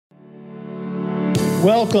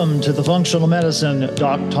Welcome to the Functional Medicine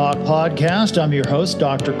Doc Talk podcast. I'm your host,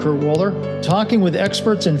 Dr. Kurt Woeller, talking with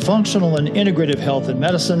experts in functional and integrative health and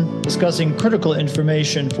medicine, discussing critical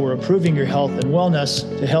information for improving your health and wellness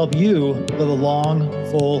to help you live a long,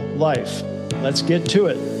 full life. Let's get to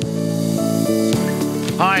it.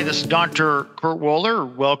 Hi, this is Dr. Kurt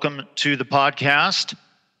Woeller. Welcome to the podcast.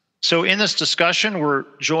 So in this discussion, we're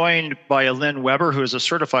joined by Lynn Weber, who is a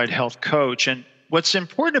certified health coach. And what's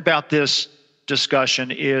important about this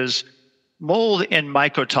discussion is mold and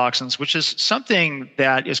mycotoxins, which is something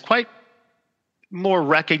that is quite more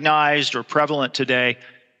recognized or prevalent today,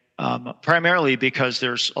 primarily because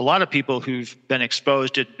there's a lot of people who've been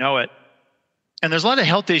exposed, didn't know it. And there's a lot of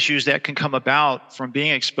health issues that can come about from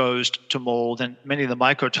being exposed to mold and many of the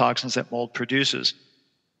mycotoxins that mold produces.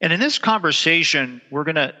 And in this conversation, we're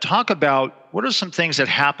going to talk about what are some things that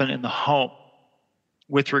happen in the home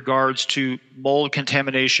with regards to mold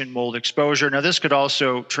contamination, mold exposure. Now, this could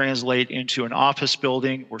also translate into an office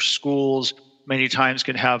building or schools many times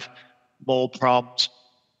can have mold problems.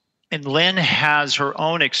 And Lynn has her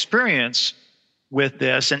own experience with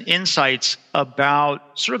this and insights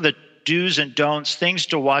about sort of the do's and don'ts, things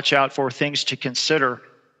to watch out for, things to consider.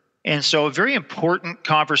 And so a very important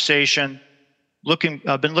conversation.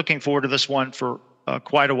 I've been looking forward to this one for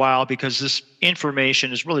quite a while because this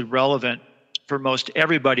information is really relevant for most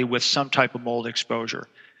everybody with some type of mold exposure.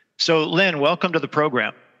 So Lynn, welcome to the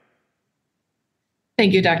program.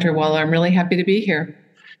 Thank you, Dr. Woeller. I'm really happy to be here.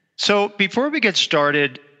 So before we get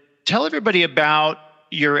started, tell everybody about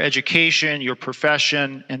your education, your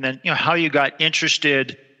profession, and then how you got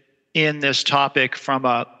interested in this topic from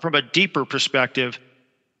a deeper perspective.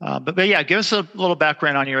 But yeah, give us a little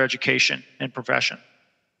background on your education and profession.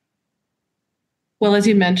 Well, as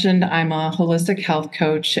you mentioned, I'm a holistic health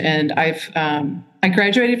coach, and I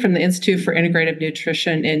graduated from the Institute for Integrative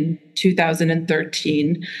Nutrition in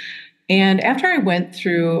 2013. And after I went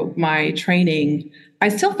through my training, I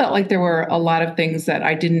still felt like there were a lot of things that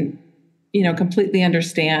I didn't, completely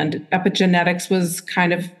understand. Epigenetics was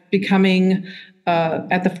kind of becoming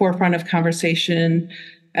at the forefront of conversation,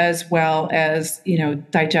 as well as,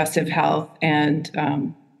 digestive health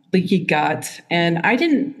and leaky gut. And I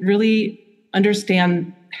didn't really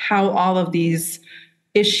understand how all of these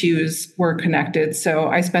issues were connected. So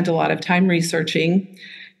I spent a lot of time researching.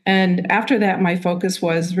 And after that, my focus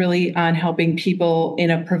was really on helping people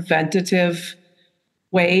in a preventative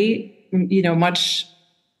way, much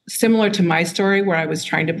similar to my story where I was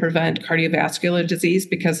trying to prevent cardiovascular disease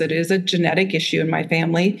because it is a genetic issue in my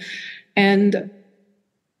family. And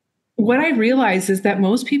what I realized is that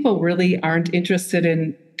most people really aren't interested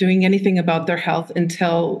in doing anything about their health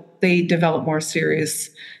until they develop more serious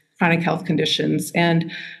chronic health conditions.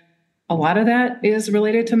 And a lot of that is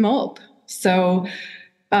related to mold. So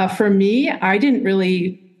for me, I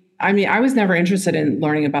was never interested in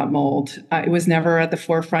learning about mold. It was never at the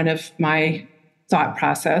forefront of my thought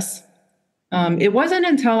process. It wasn't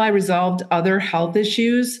until I resolved other health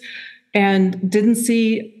issues and didn't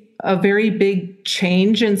see a very big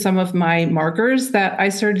change in some of my markers that I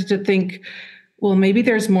started to think, well, maybe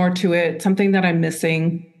there's more to it, something that I'm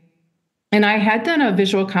missing. And I had done a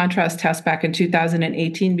visual contrast test back in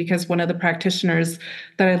 2018 because one of the practitioners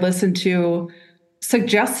that I listened to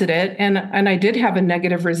suggested it, and I did have a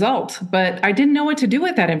negative result, but I didn't know what to do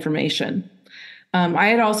with that information. I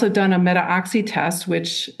had also done a meta-oxy test,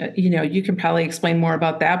 which, you can probably explain more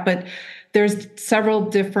about that, but there's several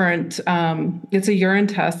different, it's a urine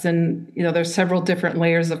test and, there's several different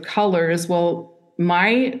layers of colors. Well,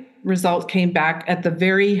 my result came back at the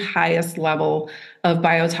very highest level of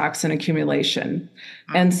biotoxin accumulation.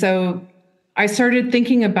 And so I started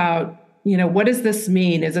thinking about, what does this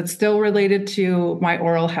mean? Is it still related to my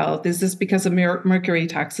oral health? Is this because of mercury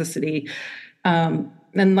toxicity?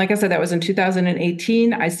 And like I said, that was in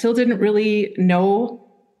 2018. I still didn't really know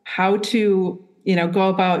how to, go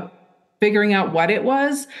about figuring out what it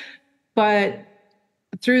was. But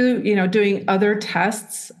through, doing other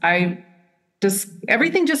tests,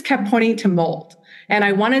 everything just kept pointing to mold. And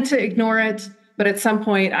I wanted to ignore it, but at some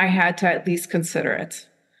point I had to at least consider it.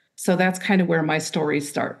 So that's kind of where my story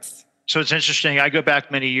starts. So it's interesting. I go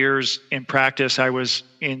back many years in practice. I was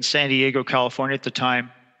in San Diego, California at the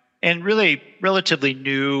time, and really relatively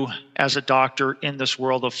new as a doctor in this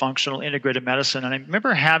world of functional integrative medicine. And I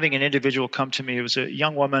remember having an individual come to me. It was a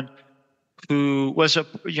young woman who was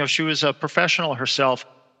she was a professional herself,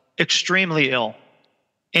 extremely ill.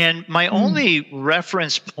 And my only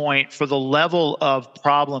reference point for the level of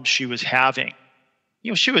problems she was having,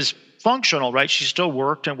 she was functional, right? She still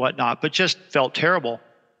worked and whatnot, but just felt terrible,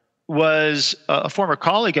 was a former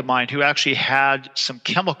colleague of mine who actually had some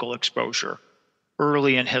chemical exposure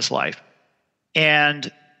early in his life. And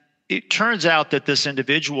it turns out that this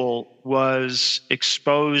individual was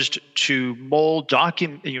exposed to mold,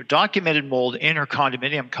 documented mold in her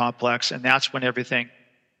condominium complex, and that's when everything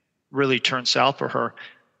really turned south for her.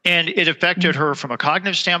 And it affected her from a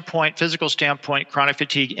cognitive standpoint, physical standpoint, chronic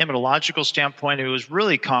fatigue, immunological standpoint. It was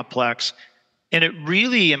really complex. And it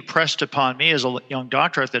really impressed upon me as a young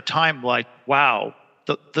doctor at the time, like, wow,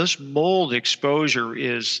 this mold exposure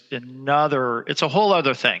is it's a whole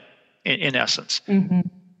other thing in essence. Mm-hmm.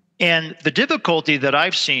 And the difficulty that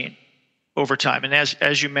I've seen over time, and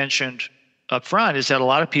as you mentioned up front, is that a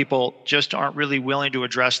lot of people just aren't really willing to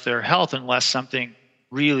address their health unless something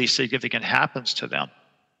really significant happens to them.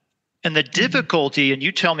 And the difficulty, and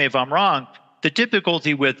you tell me if I'm wrong, the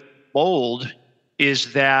difficulty with mold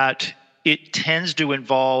is that it tends to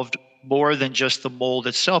involve more than just the mold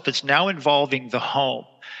itself. It's now involving the home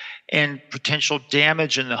and potential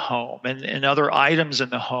damage in the home and other items in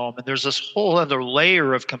the home. And there's this whole other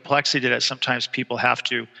layer of complexity that sometimes people have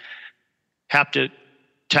to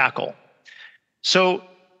tackle. So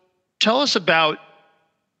tell us about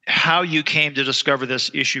how you came to discover this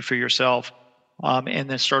issue for yourself, and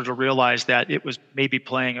then started to realize that it was maybe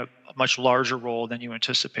playing a much larger role than you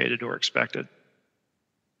anticipated or expected.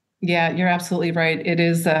 Yeah, you're absolutely right. It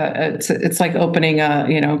is. It's like opening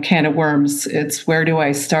a can of worms. It's where do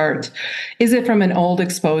I start? Is it from an old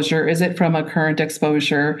exposure? Is it from a current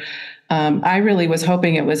exposure? I really was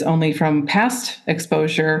hoping it was only from past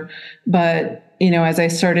exposure, but as I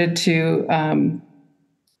started to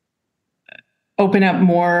open up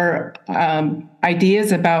more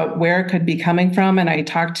ideas about where it could be coming from, and I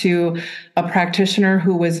talked to a practitioner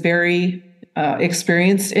who was very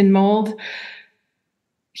experienced in mold.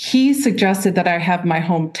 He suggested that I have my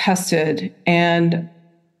home tested, and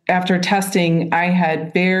after testing, I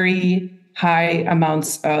had very high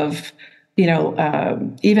amounts of,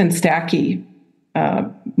 even stacky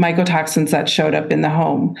mycotoxins that showed up in the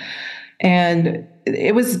home. And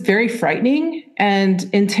it was very frightening and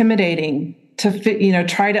intimidating to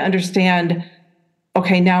try to understand,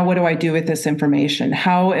 okay, now what do I do with this information?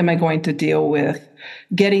 How am I going to deal with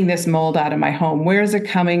getting this mold out of my home? Where is it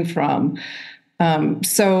coming from? And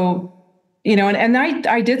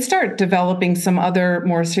I did start developing some other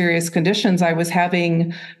more serious conditions. I was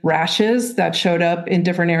having rashes that showed up in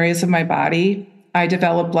different areas of my body. I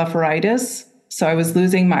developed blepharitis. So I was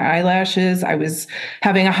losing my eyelashes. I was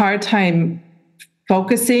having a hard time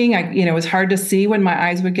focusing. It was hard to see when my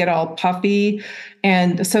eyes would get all puffy.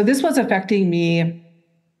 And so this was affecting me,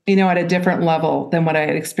 at a different level than what I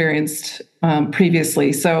had experienced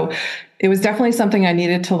previously. So it was definitely something I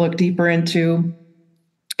needed to look deeper into.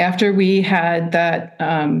 After we had that,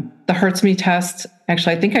 the HERTS-Me test,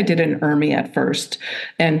 actually, I think I did an ERMI at first.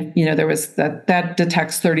 And, there was that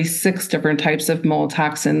detects 36 different types of mold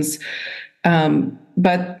toxins.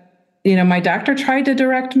 But, my doctor tried to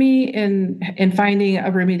direct me in finding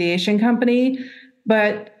a remediation company,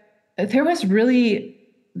 but there was really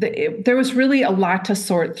a lot to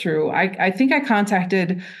sort through. I think I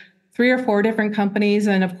contacted 3 or 4 different companies,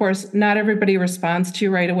 and of course, not everybody responds to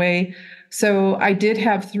you right away. So I did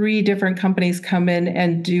have 3 different companies come in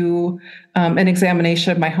and do an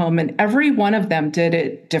examination of my home, and every one of them did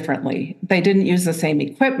it differently. They didn't use the same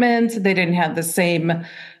equipment. They didn't have the same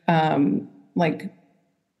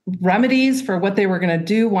remedies for what they were going to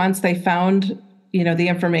do once they found, the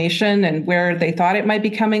information and where they thought it might be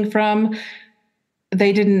coming from.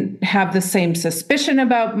 They didn't have the same suspicion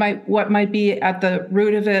about what might be at the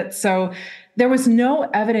root of it. So there was no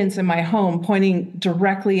evidence in my home pointing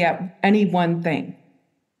directly at any one thing.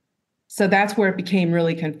 So that's where it became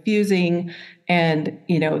really confusing. And,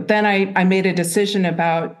 then I made a decision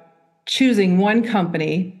about choosing one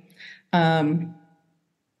company.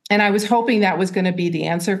 And I was hoping that was going to be the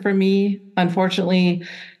answer for me. Unfortunately,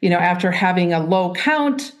 after having a low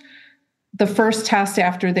count, the first test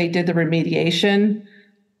after they did the remediation,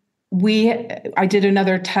 I did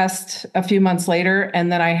another test a few months later,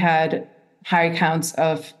 and then I had high counts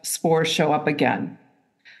of spores show up again.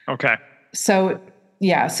 Okay. So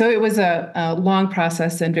it was a long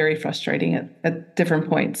process and very frustrating at different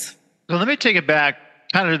points. So let me take it back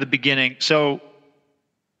kind of to the beginning. So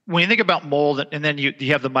when you think about mold, and then you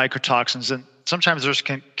have the mycotoxins, and sometimes there's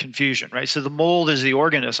confusion, right? So the mold is the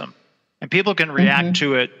organism, and people can react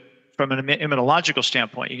to it from an immunological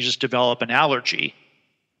standpoint. You can just develop an allergy.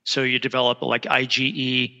 So you develop like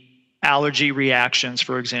IgE allergy reactions,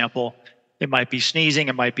 for example. It might be sneezing,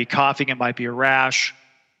 it might be coughing, it might be a rash.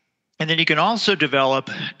 And then you can also develop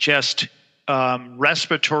just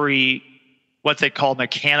respiratory, what they call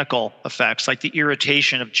mechanical effects, like the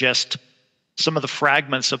irritation of just some of the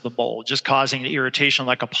fragments of the mold, just causing an irritation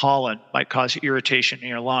like a pollen might cause irritation in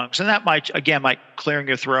your lungs. And that might clearing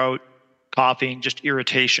your throat, coughing, just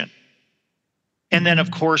irritation. And then,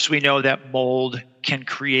 of course, we know that mold can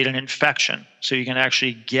create an infection. So you can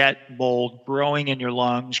actually get mold growing in your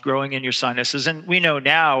lungs, growing in your sinuses. And we know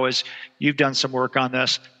now, as you've done some work on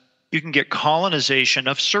this, you can get colonization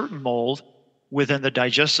of certain mold within the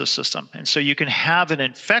digestive system. And so you can have an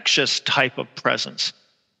infectious type of presence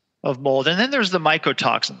of mold. And then there's the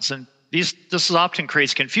mycotoxins. And this often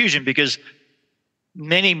creates confusion because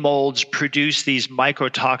many molds produce these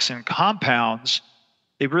mycotoxin compounds.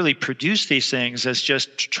 They really produce these things as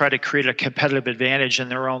just to try to create a competitive advantage in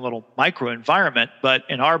their own little microenvironment. But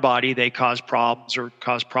in our body, they cause problems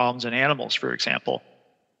in animals, for example.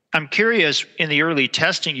 I'm curious, in the early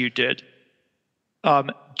testing you did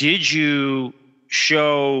you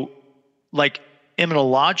show like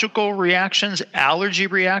immunological reactions, allergy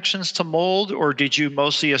reactions to mold, or did you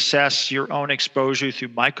mostly assess your own exposure through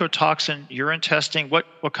mycotoxin urine testing? What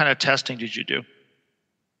kind of testing did you do?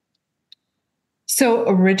 So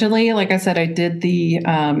originally, like I said, I did the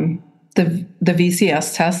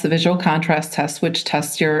VCS test, the visual contrast test, which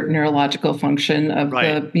tests your neurological function of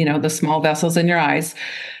the small vessels in your eyes,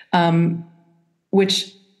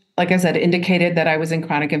 which, like I said, indicated that I was in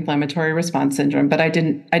chronic inflammatory response syndrome, but I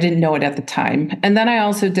didn't know it at the time. And then I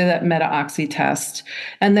also did that meta-oxy test.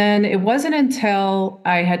 And then it wasn't until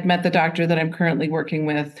I had met the doctor that I'm currently working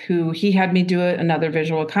with, he had me do another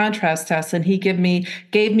visual contrast test, and he gave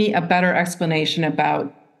me a better explanation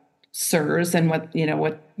about SIRS and what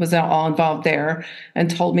was all involved there,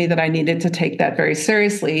 and told me that I needed to take that very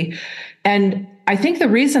seriously. And I think the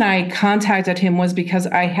reason I contacted him was because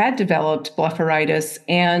I had developed blepharitis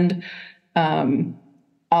and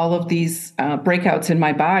all of these breakouts in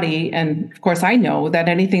my body. And of course, I know that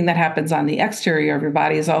anything that happens on the exterior of your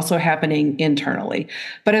body is also happening internally.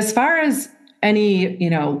 But as far as any,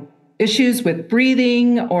 issues with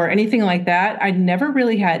breathing or anything like that, I never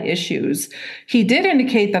really had issues. He did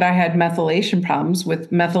indicate that I had methylation problems with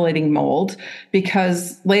methylating mold,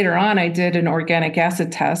 because later on I did an organic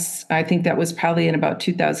acid test. I think that was probably in about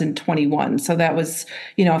 2021. So that was,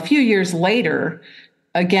 a few years later,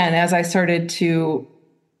 again, as I started to,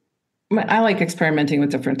 I like experimenting with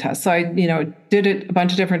different tests. So I, did a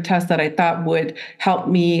bunch of different tests that I thought would help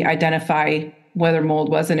me identify whether mold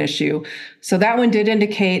was an issue. So that one did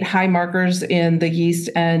indicate high markers in the yeast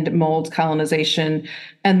and mold colonization.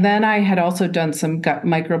 And then I had also done some gut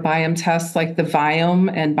microbiome tests, like the Viome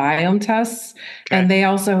and Biome tests. Okay. And they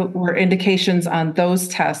also were indications on those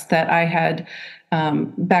tests that I had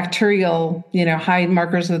bacterial, high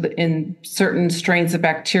markers in certain strains of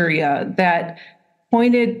bacteria that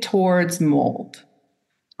pointed towards mold.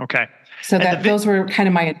 Okay. So those were kind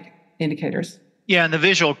of my indicators. Yeah, and the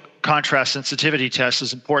visual contrast sensitivity test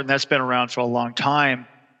is important. That's been around for a long time,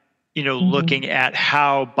 looking at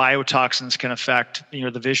how biotoxins can affect,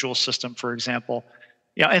 the visual system, for example.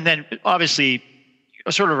 Yeah, and then obviously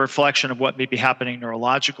a sort of reflection of what may be happening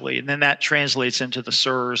neurologically. And then that translates into the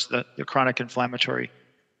SIRS, the chronic inflammatory,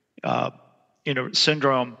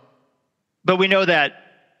 syndrome. But we know that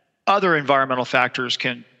other environmental factors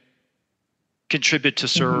can contribute to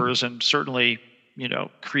SIRS and certainly,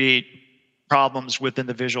 create problems within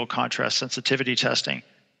the visual contrast sensitivity testing.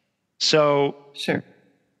 So, sure.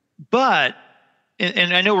 But,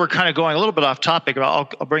 and I know we're kind of going a little bit off topic, but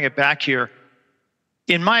I'll bring it back here.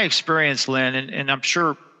 In my experience, Lynn, and I'm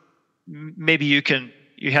sure maybe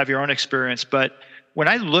you have your own experience, but when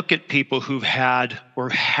I look at people who've had or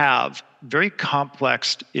have very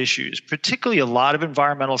complex issues, particularly a lot of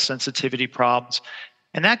environmental sensitivity problems,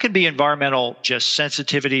 and that could be environmental just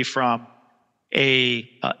sensitivity from a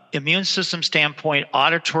immune system standpoint,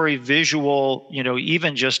 auditory, visual,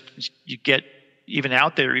 even just you get even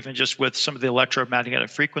out there, even just with some of the electromagnetic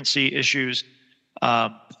frequency issues,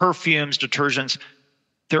 perfumes, detergents,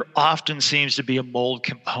 there often seems to be a mold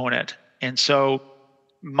component. And so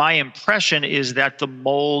my impression is that the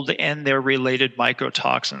mold and their related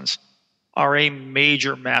mycotoxins are a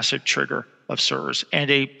major, massive trigger of SIRS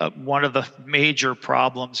and one of the major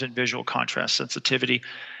problems in visual contrast sensitivity.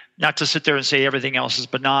 Not to sit there and say everything else is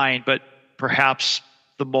benign, but perhaps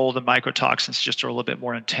the mold and mycotoxins just are a little bit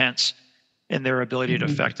more intense in their ability to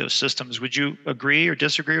affect those systems. Would you agree or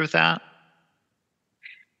disagree with that?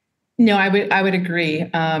 No, I would agree.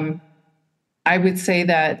 I would say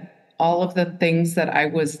that all of the things that I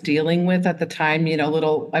was dealing with at the time,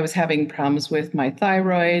 I was having problems with my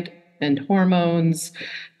thyroid and hormones.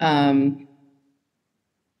 I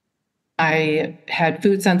had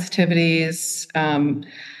food sensitivities.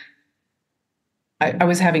 I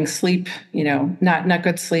was having sleep, not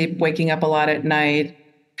good sleep, waking up a lot at night,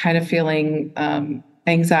 kind of feeling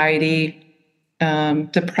anxiety,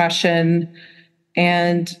 depression.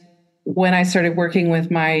 And when I started working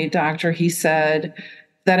with my doctor, he said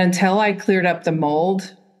that until I cleared up the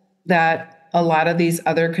mold, that a lot of these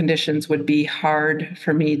other conditions would be hard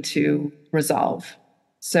for me to resolve.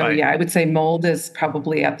 So Right. yeah, I would say mold is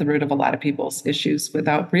probably at the root of a lot of people's issues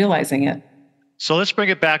without realizing it. So let's bring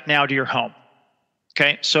it back now to your home.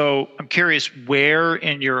 Okay. So I'm curious, where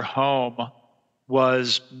in your home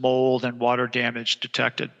was mold and water damage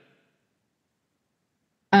detected?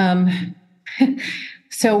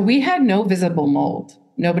 So we had no visible mold.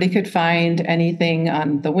 Nobody could find anything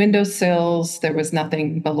on the windowsills. There was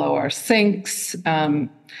nothing below our sinks.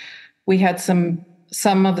 We had some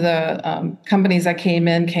of the companies that came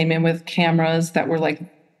in with cameras that were like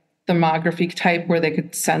thermography type, where they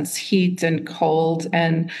could sense heat and cold,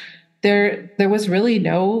 and there was really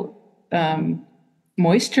no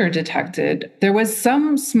moisture detected. There was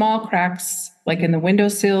some small cracks like in the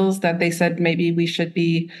windowsills that they said maybe we should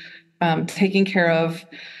be taking care of.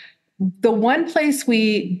 The one place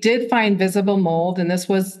we did find visible mold, and this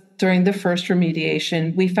was during the first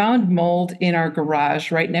remediation, we found mold in our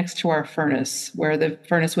garage right next to our furnace where the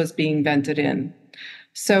furnace was being vented in.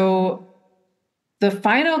 So the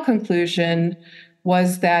final conclusion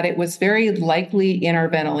was that it was very likely in our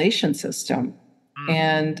ventilation system.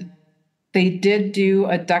 And they did do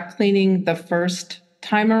a duct cleaning the first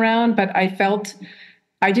time around, but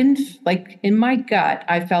I didn't, like in my gut,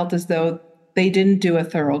 I felt as though they didn't do a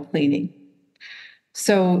thorough cleaning.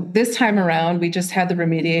 So this time around, we just had the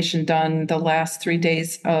remediation done the last 3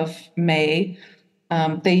 days of May.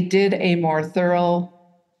 They did a more thorough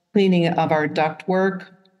cleaning of our ductwork,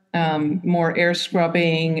 more air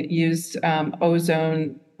scrubbing, used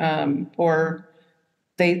ozone, or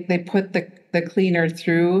they put the cleaner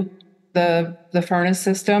through the furnace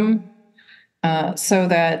system so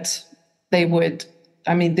that they would.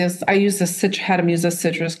 I mean, I had them use a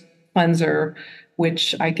citrus cleanser,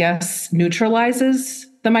 which I guess neutralizes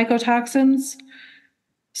the mycotoxins.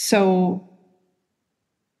 So,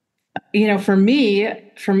 for me,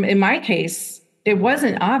 in my case, it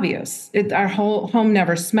wasn't obvious. Our whole home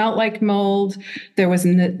never smelled like mold. There was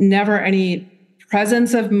never any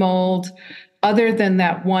presence of mold other than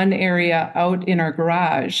that one area out in our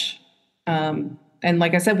garage. And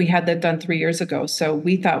like I said, we had that done 3 years ago. So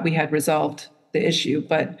we thought we had resolved the issue,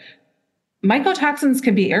 but mycotoxins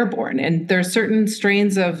can be airborne, and there are certain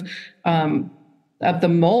strains of the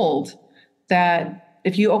mold that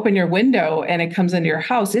if you open your window and it comes into your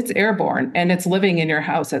house, it's airborne and it's living in your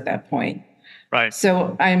house at that point. Right.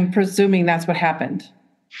 So I'm presuming that's what happened.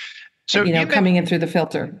 So coming in through the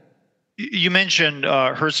filter. You mentioned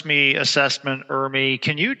HERSME assessment, ERMI.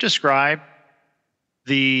 Can you describe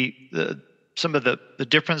some of the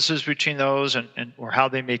differences between those and or how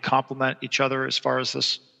they may complement each other as far as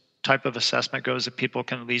this type of assessment goes, that people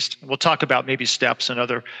can at least, we'll talk about maybe steps and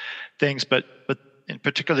other things, but in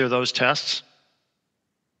particular those tests?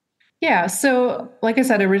 Yeah. So like I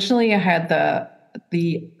said, originally I had the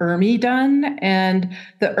ERMI done, and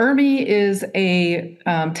the ERMI is a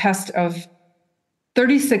test of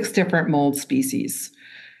 36 different mold species.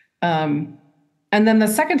 And then the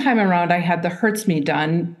second time around, I had the HERSME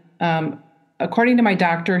done. According to my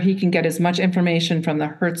doctor, he can get as much information from the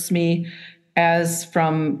HERSME as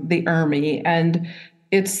from the ERMI. And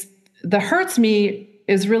the HERSME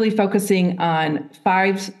is really focusing on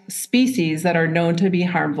 5 species that are known to be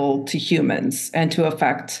harmful to humans and to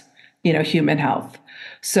affect, human health.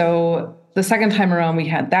 So the second time around, we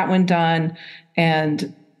had that one done,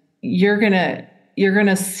 and you're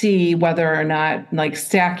gonna see whether or not like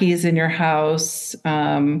stackies in your house.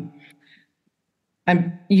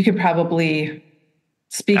 You could probably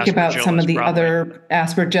speak about some of the other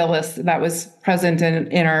aspergillus that was present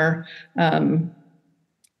in our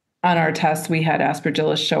on our test. We had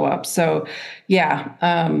aspergillus show up. So yeah,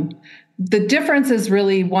 the difference is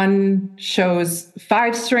really one shows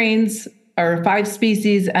 5 strains or 5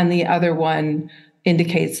 species, and the other one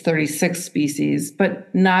indicates 36 species,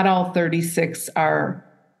 but not all 36 are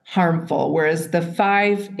harmful, whereas the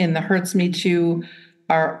 5 in the HERSME2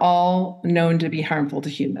 are all known to be harmful to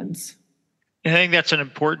humans. I think that's an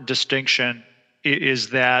important distinction,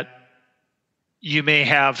 is that you may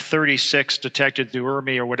have 36 detected through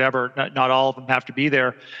ERMI or whatever, not all of them have to be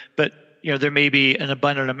there, but there may be an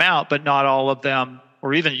abundant amount, but not all of them,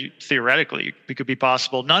 or even theoretically, it could be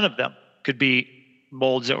possible, none of them could be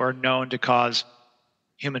molds that are known to cause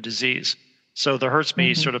human disease. So the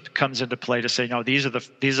HERSME sort of comes into play to say, no, these are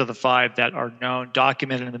the 5 that are known,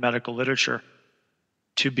 documented in the medical literature.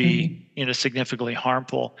 to be, significantly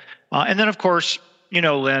harmful. And then, of course,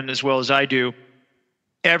 Lynn, as well as I do,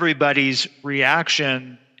 everybody's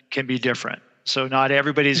reaction can be different. So not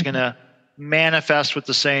everybody's going to manifest with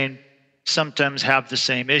the same symptoms, have the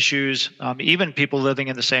same issues. Even people living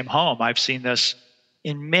in the same home. I've seen this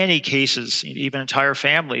in many cases, even entire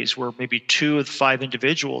families where maybe 2 of the 5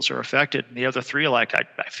 individuals are affected and the other 3 are like,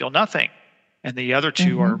 I feel nothing. And the other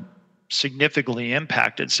 2 are significantly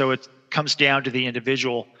impacted. So it comes down to the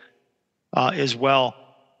individual as well.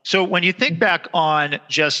 So when you think back on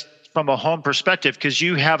just from a home perspective, because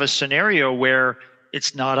you have a scenario where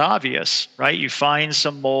it's not obvious, right? You find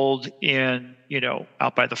some mold in,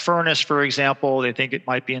 out by the furnace, for example. They think it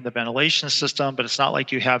might be in the ventilation system, but it's not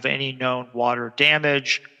like you have any known water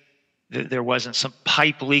damage. There wasn't some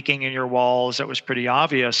pipe leaking in your walls that was pretty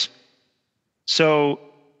obvious. So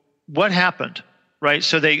what happened, right?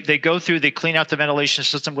 So they go through, they clean out the ventilation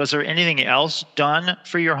system. Was there anything else done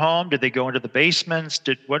for your home? Did they go into the basements?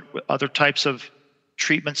 What other types of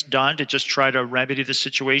treatments done to just try to remedy the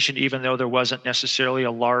situation, even though there wasn't necessarily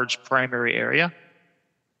a large primary area?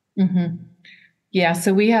 Yeah,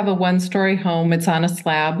 so we have a 1-story home. It's on a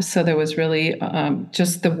slab, so there was really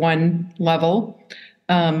just the one level.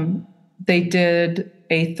 They did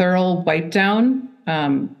a thorough wipe down.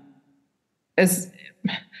 As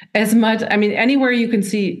much, anywhere you can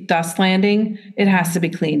see dust landing, it has to be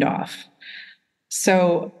cleaned off.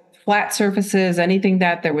 So flat surfaces, anything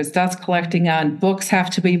that there was dust collecting on, books have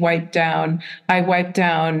to be wiped down. I wiped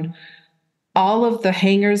down all of the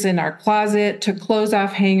hangers in our closet, took clothes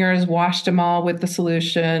off hangers, washed them all with the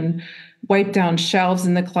solution, wiped down shelves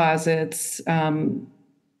in the closets,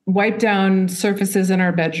 wiped down surfaces in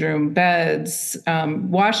our bedroom, beds,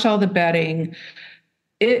 washed all the bedding.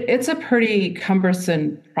 It's a pretty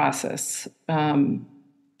cumbersome process.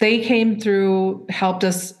 They came through, helped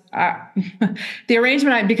us. The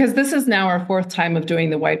arrangement, because this is now our 4th time of doing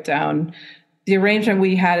the wipe down, the arrangement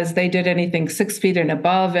we had is they did anything 6 feet and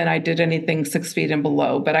above, and I did anything 6 feet and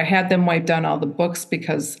below. But I had them wipe down all the books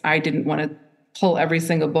because I didn't want to pull every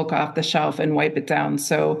single book off the shelf and wipe it down.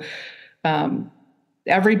 So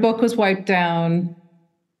every book was wiped down.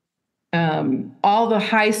 All the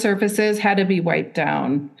high surfaces had to be wiped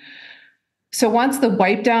down. So once the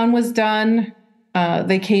wipe down was done,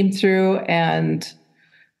 they came through and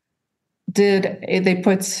they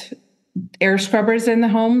put air scrubbers in the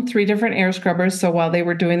home, 3 different air scrubbers. So while they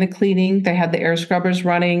were doing the cleaning, they had the air scrubbers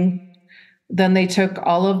running. Then they took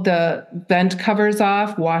all of the vent covers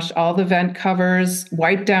off, washed all the vent covers,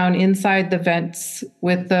 wiped down inside the vents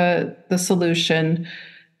with the solution.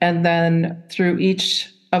 And then through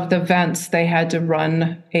each of the vents, they had to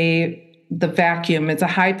run the vacuum. It's a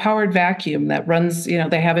high-powered vacuum that runs,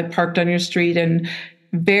 they have it parked on your street and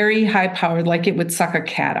very high-powered, like it would suck a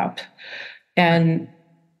cat up. And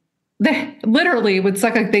they literally would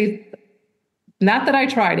suck not that I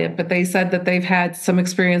tried it, but they said that they've had some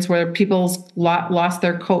experience where people lost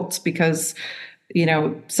their coats because,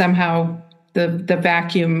 somehow the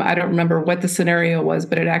vacuum, I don't remember what the scenario was,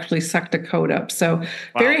 but it actually sucked a coat up. So wow.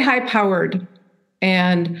 Very high-powered.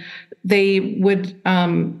 And they would,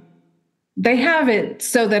 they have it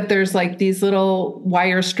so that there's like these little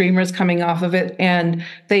wire streamers coming off of it, and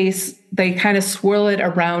they kind of swirl it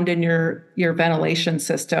around in your ventilation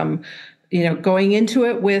system, going into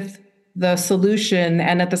it with the solution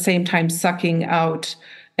and at the same time sucking out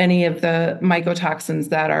any of the mycotoxins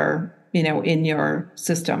that are, in your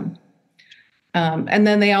system. And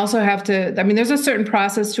then they also have to, there's a certain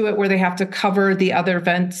process to it where they have to cover the other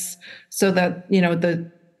vents so that,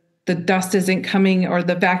 the dust isn't coming or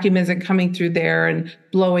the vacuum isn't coming through there and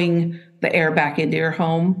blowing the air back into your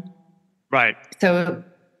home. Right. So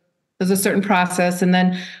there's a certain process. And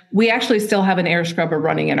then we actually still have an air scrubber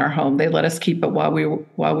running in our home. They let us keep it while we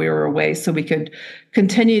were away so we could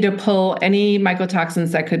continue to pull any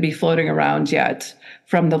mycotoxins that could be floating around yet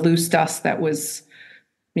from the loose dust that was,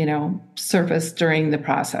 surfaced during the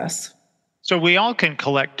process. So we all can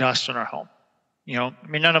collect dust in our home.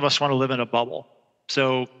 None of us want to live in a bubble.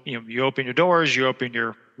 So, you open your doors, you open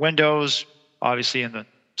your windows, obviously in the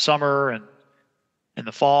summer and in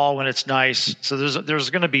the fall when it's nice. So there's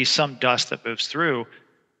going to be some dust that moves through.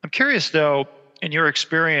 I'm curious though, in your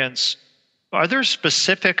experience, are there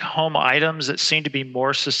specific home items that seem to be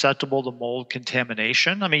more susceptible to mold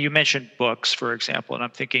contamination? You mentioned books, for example, and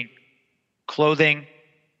I'm thinking clothing,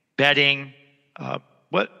 bedding.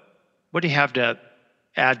 What do you have to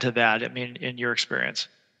add to that? In your experience?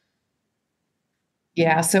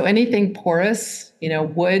 Yeah, so anything porous,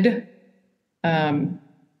 wood, of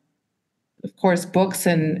course, books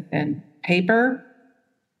and paper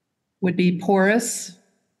would be porous.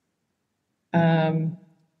 Even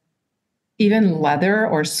leather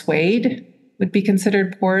or suede would be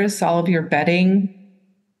considered porous. All of your bedding,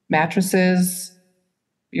 mattresses,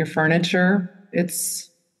 your furniture,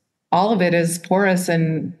 all of it is porous,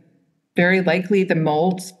 and very likely the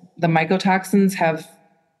molds, the mycotoxins have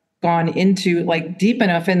gone into deep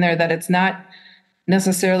enough in there that it's not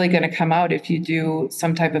necessarily going to come out if you do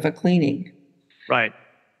some type of a cleaning. Right.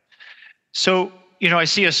 So, I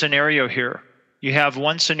see a scenario here. You have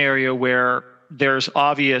one scenario where there's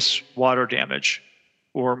obvious water damage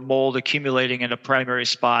or mold accumulating in a primary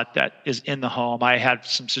spot that is in the home. I had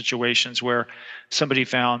some situations where somebody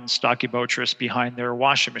found Stachybotrys behind their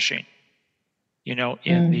washing machine, in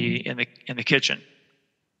the kitchen.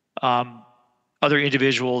 Other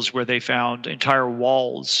individuals where they found entire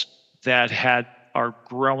walls that are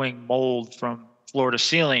growing mold from floor to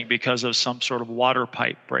ceiling because of some sort of water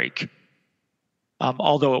pipe break.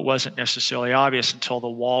 Although it wasn't necessarily obvious until the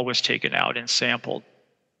wall was taken out and sampled.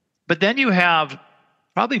 But then you have,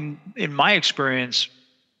 probably in my experience,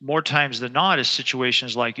 more times than not, is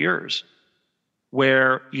situations like yours,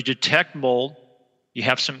 where you detect mold. You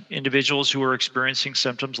have some individuals who are experiencing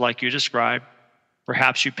symptoms like you described.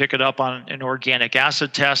 Perhaps you pick it up on an organic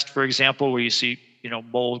acid test, for example, where you see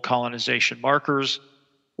mold colonization markers,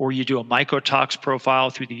 or you do a mycotox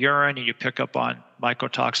profile through the urine and you pick up on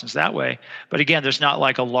mycotoxins that way. But again, there's not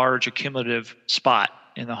like a large accumulative spot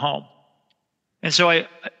in the home. And so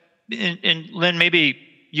and Lynn, maybe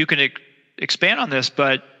you can expand on this,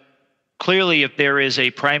 but clearly if there is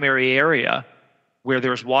a primary area where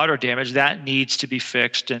there's water damage, that needs to be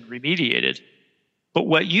fixed and remediated. But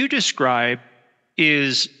what you describe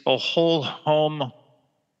is a whole home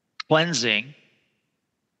cleansing.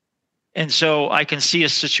 And so I can see a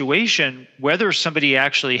situation, whether somebody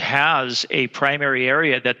actually has a primary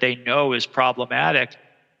area that they know is problematic,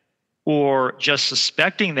 or just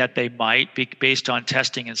suspecting that they might be based on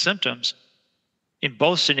testing and symptoms. In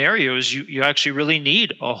both scenarios, you actually really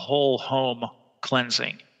need a whole home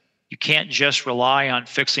cleansing. You can't just rely on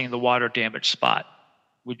fixing the water damaged spot.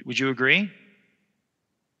 Would you agree?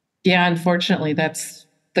 Yeah, unfortunately, that's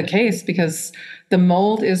the case, because the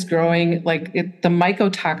mold is growing, the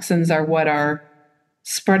mycotoxins are what are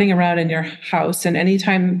spreading around in your house. And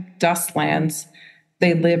anytime dust lands,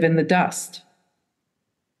 they live in the dust.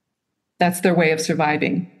 That's their way of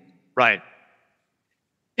surviving. Right.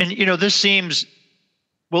 And, this seems,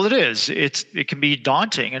 well, it is. It can be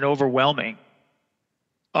daunting and overwhelming.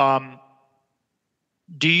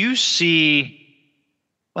 Do you see,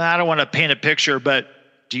 well, I don't want to paint a picture, but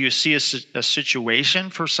do you see a situation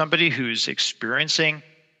for somebody who's experiencing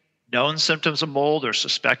known symptoms of mold or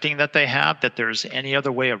suspecting that they have, that there's any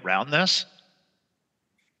other way around this?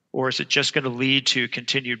 Or is it just going to lead to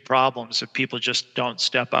continued problems if people just don't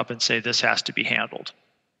step up and say this has to be handled?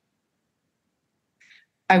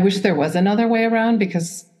 I wish there was another way around,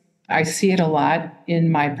 because I see it a lot in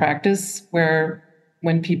my practice, where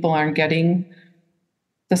when people aren't getting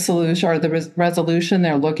the solution or the resolution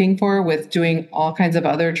they're looking for with doing all kinds of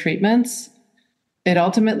other treatments, it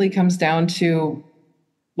ultimately comes down to,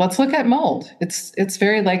 let's look at mold. It's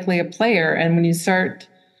very likely a player. And when you start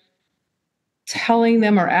telling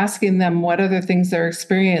them or asking them what other things they're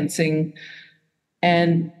experiencing,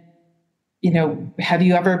 and have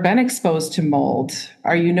you ever been exposed to mold?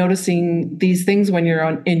 Are you noticing these things when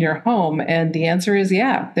you're in your home? And the answer is,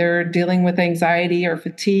 yeah, they're dealing with anxiety or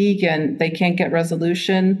fatigue and they can't get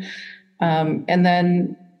resolution. And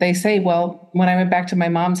then they say, well, when I went back to my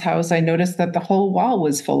mom's house, I noticed that the whole wall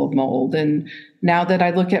was full of mold. And now that I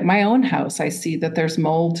look at my own house, I see that there's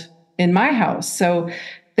mold in my house. So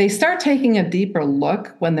they start taking a deeper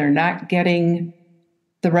look when they're not getting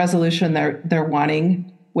the resolution they're wanting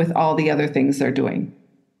with all the other things they're doing.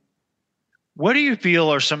 What do you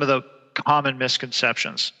feel are some of the common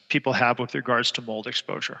misconceptions people have with regards to mold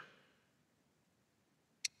exposure?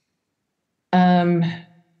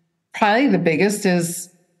 Probably the biggest is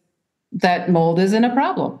that mold isn't a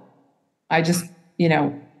problem. I just,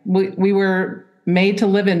 we were made to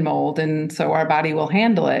live in mold, and so our body will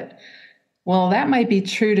handle it. Well, that might be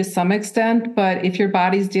true to some extent, but if your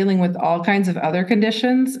body's dealing with all kinds of other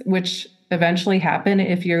conditions, which eventually happen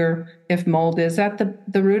if mold is at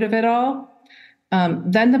the root of it all,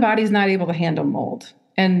 then the body's not able to handle mold.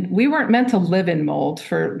 And we weren't meant to live in mold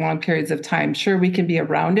for long periods of time. Sure, we can be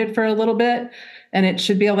around it for a little bit and it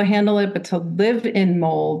should be able to handle it, but to live in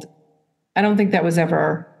mold, I don't think that was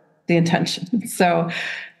ever the intention. So,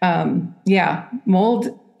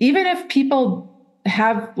 mold, even if people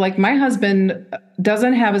have, like my husband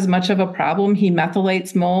doesn't have as much of a problem. He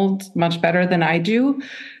methylates mold much better than I do,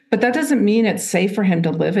 but that doesn't mean it's safe for him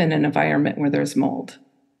to live in an environment where there's mold.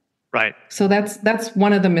 Right. So that's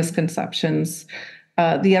one of the misconceptions.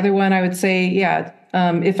 The other one I would say,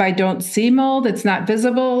 if I don't see mold, it's not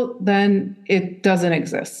visible, then it doesn't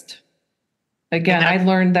exist. Again, I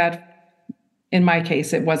learned that in my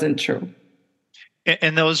case, it wasn't true.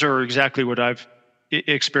 And those are exactly what I've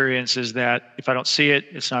experienced, is that if I don't see it,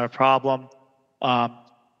 it's not a problem.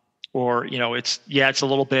 Or, it's a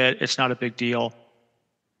little bit, it's not a big deal.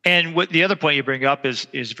 And what the other point you bring up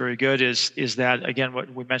is very good, is that, again,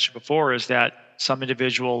 what we mentioned before is that some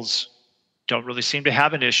individuals don't really seem to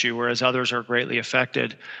have an issue, whereas others are greatly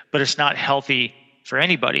affected, but it's not healthy for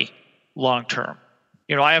anybody long term.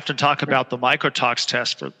 I often talk about the mycotox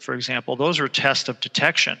test, for example. Those are tests of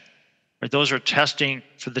detection, right? Those are testing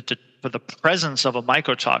for the presence of a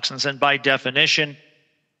mycotoxins, and by definition,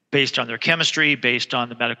 based on their chemistry, based on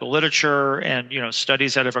the medical literature, and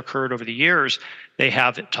studies that have occurred over the years, they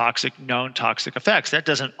have known toxic effects. That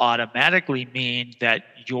doesn't automatically mean that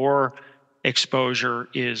your exposure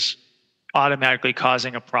is automatically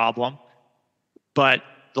causing a problem, but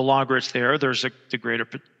the longer it's there, there's the greater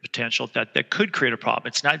potential that could create a problem.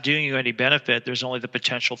 It's not doing you any benefit. There's only the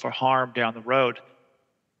potential for harm down the road.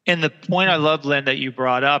 And the point I love, Lynn, that you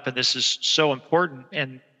brought up, and this is so important,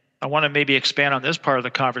 and I want to maybe expand on this part of the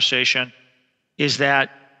conversation, is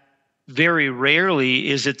that very rarely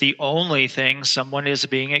is it the only thing someone is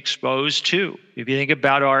being exposed to. If you think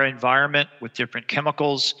about our environment with different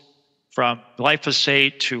chemicals, from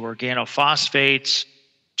glyphosate to organophosphates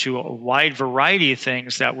to a wide variety of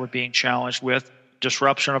things that we're being challenged with,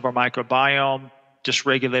 disruption of our microbiome,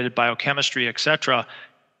 dysregulated biochemistry, et cetera,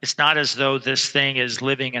 it's not as though this thing is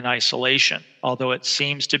living in isolation, although it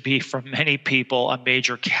seems to be, for many people, a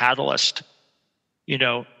major catalyst,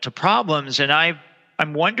 to problems. And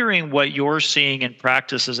I'm wondering what you're seeing in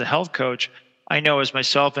practice as a health coach. I know, as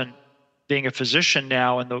myself and being a physician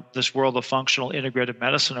now in this world of functional integrative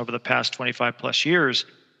medicine over the past 25 plus years,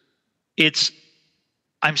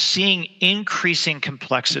 I'm seeing increasing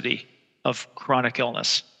complexity of chronic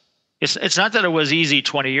illness. It's not that it was easy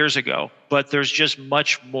 20 years ago, but there's just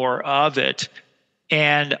much more of it.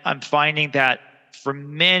 And I'm finding that for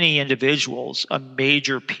many individuals, a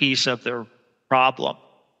major piece of their problem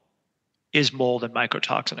is mold and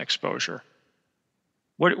mycotoxin exposure.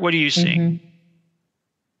 What are you seeing? Mm-hmm.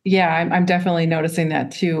 Yeah, I'm definitely noticing that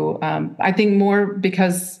too. I think more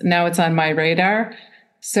because now it's on my radar.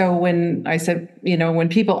 So when I said, when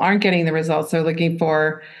people aren't getting the results they're looking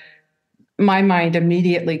for, my mind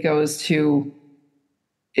immediately goes to,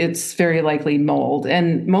 it's very likely mold.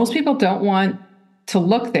 And most people don't want to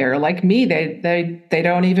look there. Like me, they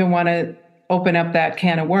don't even want to open up that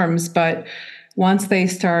can of worms. But once they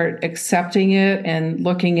start accepting it and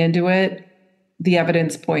looking into it, the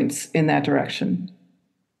evidence points in that direction.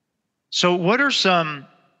 So what are some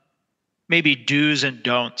maybe do's and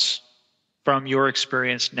don'ts from your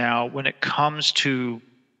experience now when it comes to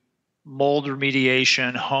mold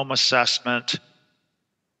remediation, home assessment?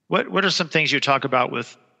 What are some things you talk about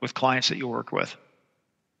with clients that you work with?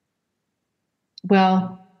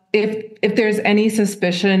 Well, if there's any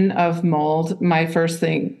suspicion of mold, my first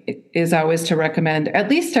thing is always to recommend at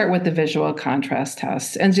least start with the visual contrast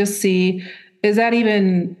test and just see, is that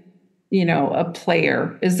even, a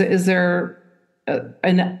player? Is there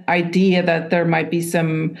an idea that there might be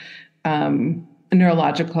some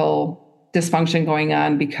neurological dysfunction going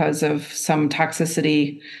on because of some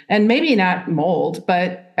toxicity? And maybe not mold,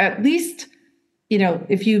 but at least,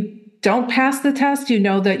 if you don't pass the test,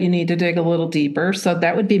 that you need to dig a little deeper. So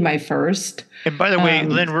that would be my first. And by the way,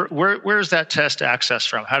 Lynn, where is that test accessed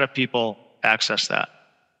from? How do people access that?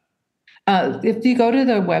 If you go to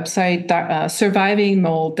the website,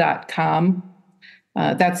 survivingmold.com,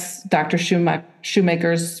 that's Dr.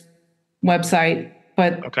 Shoemaker's website,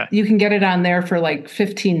 but you can get it on there for like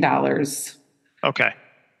 $15. Okay.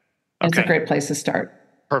 It's a great place to start.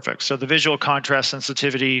 Perfect. So the visual contrast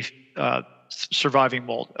sensitivity, surviving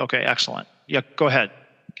mold. Okay, excellent. Yeah, go ahead.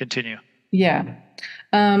 Continue. Yeah.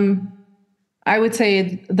 I would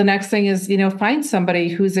say the next thing is, find somebody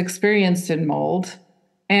who's experienced in mold,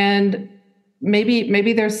 and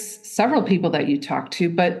maybe there's several people that you talk to,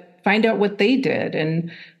 but find out what they did and,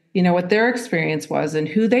 what their experience was and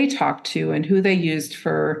who they talked to and who they used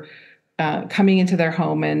for coming into their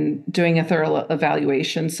home and doing a thorough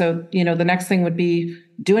evaluation. So, the next thing would be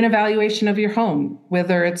do an evaluation of your home,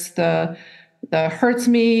 whether it's the Hertz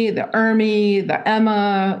Me, the ERMI, the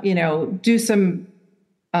EMMA, do some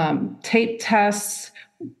tape tests,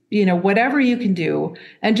 whatever you can do,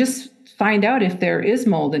 and just find out if there is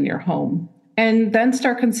mold in your home. And then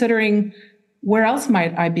start considering, where else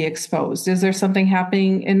might I be exposed? Is there something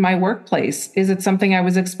happening in my workplace? Is it something I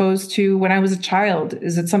was exposed to when I was a child?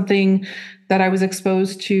 Is it something that I was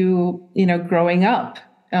exposed to, growing up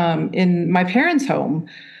in my parents' home?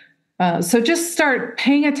 So just start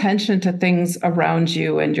paying attention to things around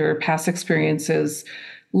you and your past experiences.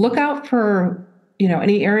 Look out for,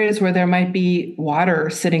 any areas where there might be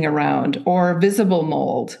water sitting around or visible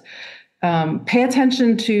mold. Pay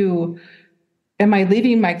attention to, am I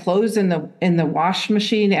leaving my clothes in the wash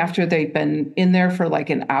machine after they've been in there for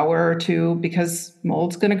like an hour or two? Because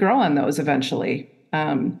mold's going to grow on those eventually.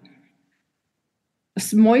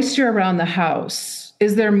 Moisture around the house.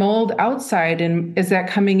 Is there mold outside, and is that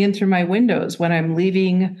coming in through my windows when I'm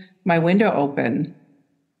leaving my window open?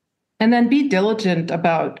 And then be diligent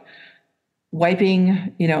about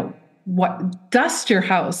wiping, dust your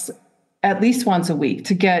house at least once a week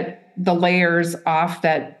to get the layers off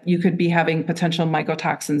that you could be having potential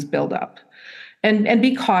mycotoxins build up. And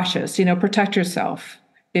be cautious, protect yourself.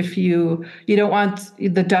 If you don't want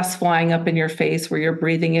the dust flying up in your face where you're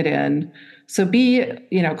breathing it in. So be,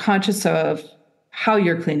 conscious of how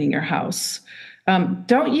you're cleaning your house.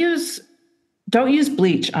 Don't use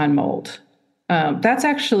bleach on mold. That's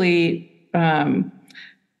actually,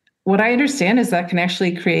 what I understand is that can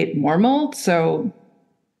actually create more mold. So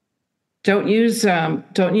don't use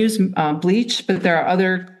bleach, but there are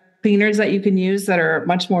other cleaners that you can use that are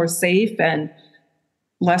much more safe and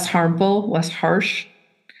less harmful, less harsh.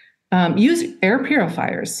 Use air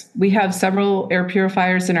purifiers. We have several air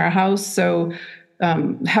purifiers in our house. So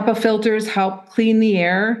HEPA filters help clean the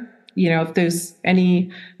air. If there's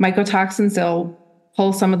any mycotoxins, they'll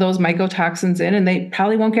pull some of those mycotoxins in, and they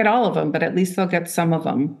probably won't get all of them, but at least they'll get some of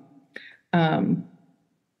them. And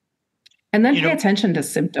then pay attention to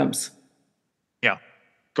symptoms. Yeah,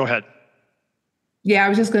 go ahead. Yeah, I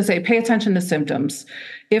was just going to say, pay attention to symptoms.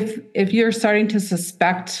 If you're starting to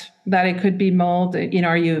suspect that it could be mold,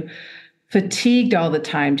 are you fatigued all the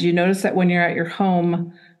time? Do you notice that when you're at your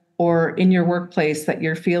home or in your workplace that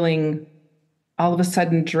you're feeling all of a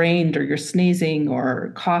sudden drained, or you're sneezing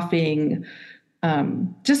or coughing?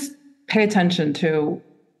 Just pay attention to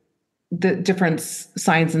the different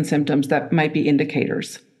signs and symptoms that might be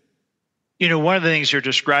indicators. One of the things you're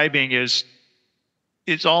describing is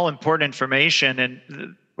it's all important information,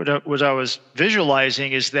 and what I was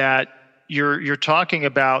visualizing is that you're talking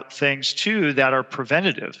about things too that are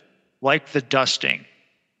preventative, like the dusting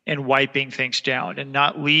and wiping things down and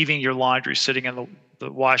not leaving your laundry sitting in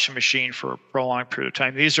the washing machine for a prolonged period of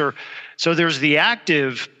time. So there's the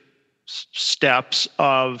active steps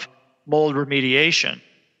of mold remediation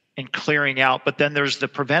and clearing out, but then there's the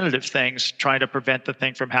preventative things, trying to prevent the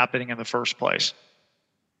thing from happening in the first place.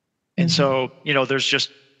 And so,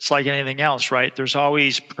 it's like anything else, right? There's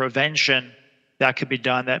always prevention that could be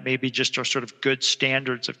done that maybe just are sort of good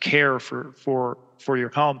standards of care for your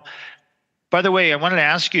home. By the way, I wanted to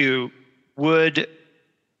ask you,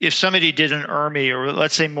 if somebody did an ERMI, or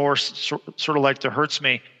let's say more sort of like the Hertz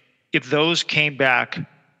me, if those came back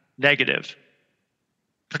negative,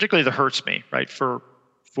 particularly the Hertz me, right, for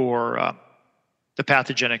the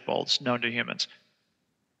pathogenic molds known to humans,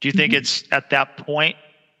 do you think it's at that point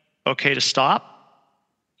okay to stop,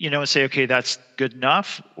 and say, okay, that's good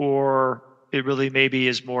enough? Or it really maybe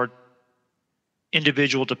is more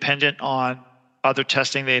individual dependent on other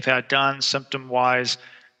testing they've had done symptom-wise?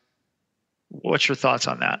 What's your thoughts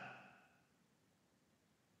on that?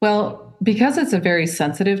 Well, because it's a very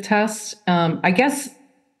sensitive test, I guess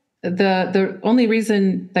the only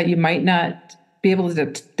reason that you might not be able to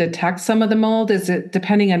detect some of the mold is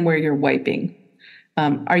depending on where you're wiping.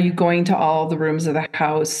 Are you going to all the rooms of the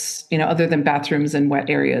house, other than bathrooms and wet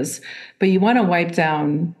areas? But you want to wipe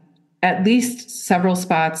down at least several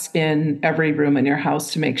spots in every room in your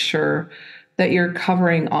house to make sure that you're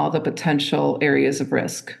covering all the potential areas of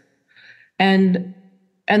risk. And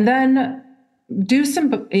then do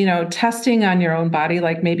some, testing on your own body,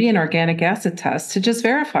 like maybe an organic acid test, to just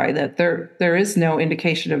verify that there is no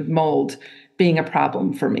indication of mold being a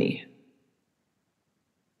problem for me.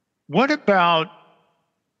 What about,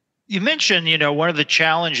 you mentioned, one of the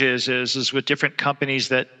challenges is with different companies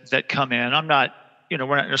that come in. I'm not,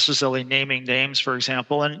 we're not necessarily naming names, for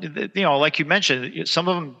example. And, like you mentioned, some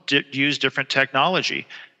of them use different technology.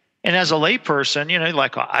 And as a layperson,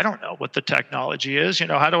 like, I don't know what the technology is.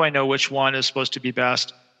 How do I know which one is supposed to be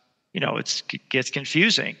best? It gets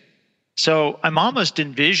confusing. So I'm almost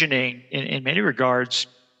envisioning, in many regards,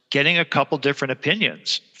 getting a couple different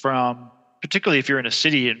opinions from, particularly if you're in a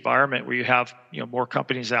city environment where you have more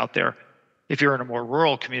companies out there. If you're in a more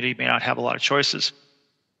rural community, you may not have a lot of choices.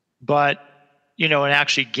 But and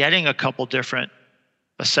actually getting a couple different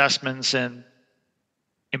assessments and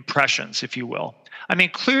impressions, if you will? I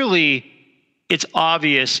mean, clearly it's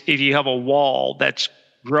obvious if you have a wall that's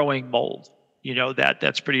growing mold,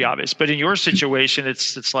 that's pretty obvious. But in your situation,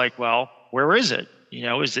 it's like, well, where is it?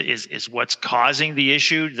 Is what's causing the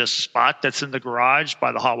issue the spot that's in the garage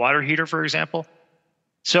by the hot water heater, for example?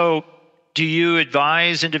 So do you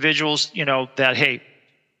advise individuals, that, hey,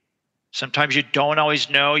 sometimes you don't always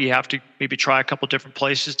know, you have to maybe try a couple different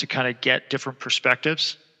places to kind of get different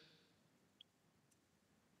perspectives?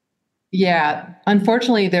 Yeah,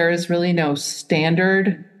 unfortunately, there is really no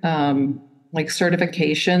standard like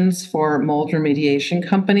certifications for mold remediation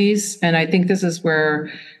companies. And I think this is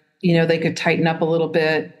where, they could tighten up a little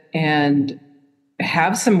bit and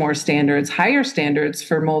have some more standards, higher standards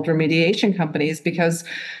for mold remediation companies. Because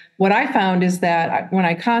what I found is that when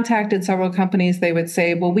I contacted several companies, they would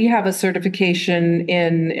say, well, we have a certification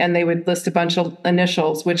and they would list a bunch of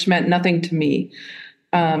initials, which meant nothing to me.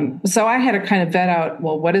 So I had to kind of vet out,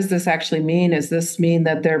 well, what does this actually mean? Does this mean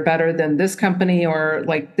that they're better than this company, or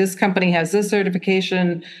like this company has this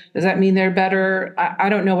certification? Does that mean they're better? I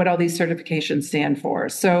don't know what all these certifications stand for.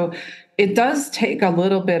 So it does take a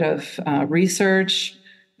little bit of research,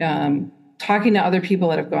 talking to other people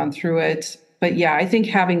that have gone through it. But yeah, I think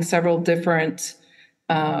having several different,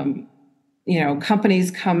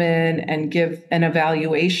 companies come in and give an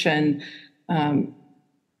evaluation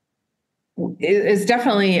is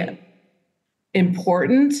definitely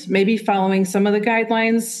important. Maybe following some of the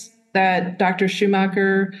guidelines that Dr.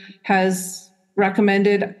 Schumacher has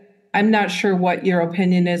recommended. I'm not sure what your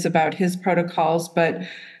opinion is about his protocols, but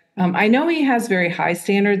I know he has very high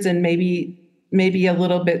standards and maybe a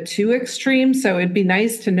little bit too extreme. So it'd be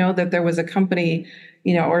nice to know that there was a company,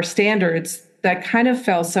 or standards that kind of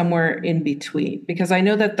fell somewhere in between, because I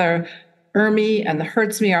know that the ERMI and the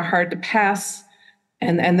HERTSMI are hard to pass.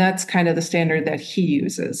 And that's kind of the standard that he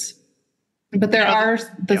uses. But there are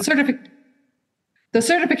the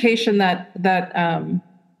certification that the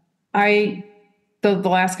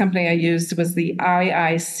last company I used was the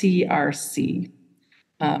IICRC,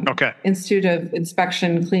 Institute of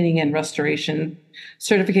Inspection, Cleaning, and Restoration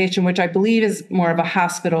certification, which I believe is more of a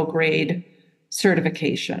hospital grade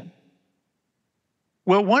certification.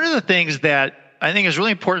 Well, one of the things that I think is really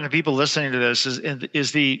important to people listening to this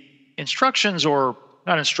is the instructions, or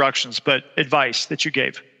not instructions, but advice that you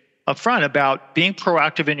gave up front about being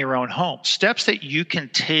proactive in your own home, steps that you can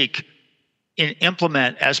take and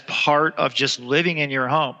implement as part of just living in your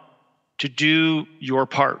home to do your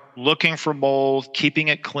part, looking for mold, keeping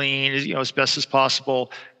it clean, as best as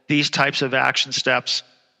possible. These types of action steps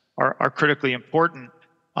are critically important.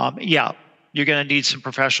 You're going to need some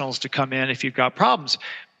professionals to come in if you've got problems.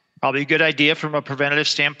 Probably a good idea from a preventative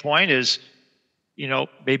standpoint is,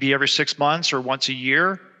 maybe every 6 months or once a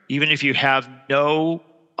year, even if you have no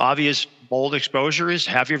obvious mold exposure, is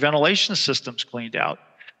have your ventilation systems cleaned out.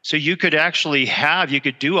 So you could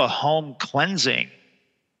do a home cleansing,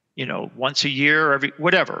 once a year,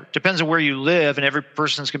 whatever. Depends on where you live, and every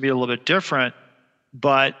person's going to be a little bit different.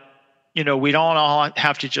 But, we don't all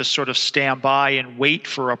have to just sort of stand by and wait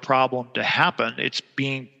for a problem to happen. It's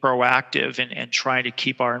being proactive and trying to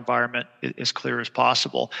keep our environment as clear as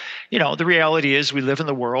possible. The reality is we live in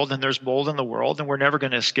the world and there's mold in the world and we're never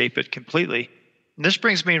going to escape it completely. And this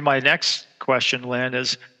brings me to my next question, Lynn,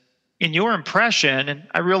 is in your impression, and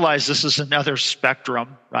I realize this is another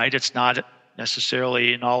spectrum, right? It's not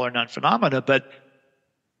necessarily an all or none phenomena, but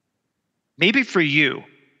maybe for you,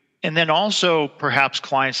 and then also perhaps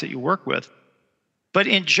clients that you work with. But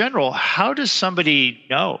in general, how does somebody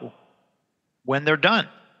know when they're done?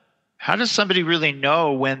 How does somebody really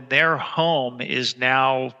know when their home is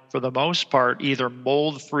now, for the most part, either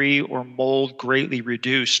mold-free or mold greatly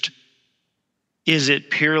reduced? Is it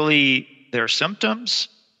purely their symptoms?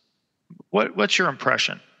 What's your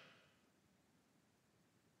impression?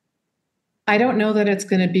 I don't know that it's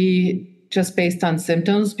going to be just based on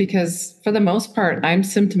symptoms, because for the most part, I'm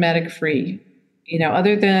symptomatic free,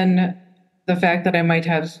 other than the fact that I might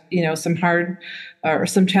have, some hard or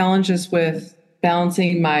some challenges with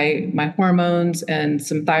balancing my hormones and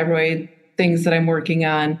some thyroid things that I'm working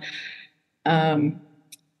on. I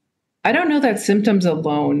don't know that symptoms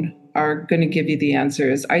alone are going to give you the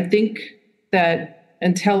answers. I think that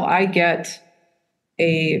until I get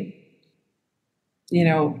a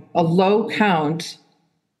low count,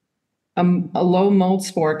 a low mold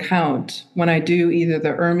spore count, when I do either the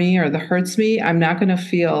ERMI or the HERTSMI, I'm not going to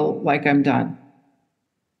feel like I'm done.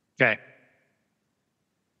 Okay.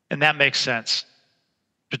 And that makes sense.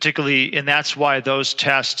 Particularly, and that's why those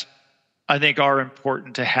tests, I think, are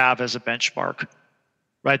important to have as a benchmark,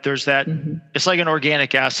 right? There's that, It's like an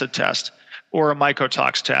organic acid test. or a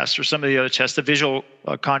mycotox test or some of the other tests, the visual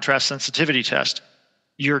contrast sensitivity test,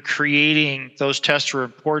 you're creating, those tests are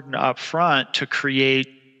important up front to create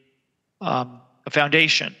a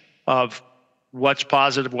foundation of what's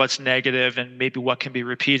positive, what's negative, and maybe what can be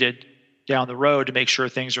repeated down the road to make sure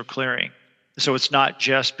things are clearing. So it's not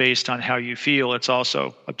just based on how you feel, it's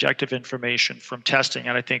also objective information from testing.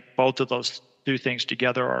 And I think both of those two things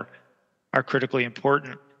together are critically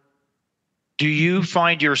important. Do you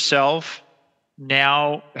find yourself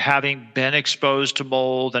now, having been exposed to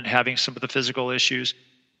mold and having some of the physical issues,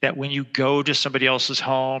 that when you go to somebody else's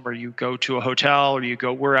home or you go to a hotel or you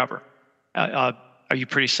go wherever, are you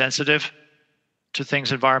pretty sensitive to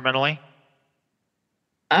things environmentally?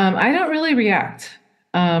 I don't really react.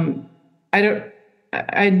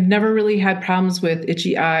 I never really had problems with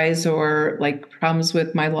itchy eyes or like problems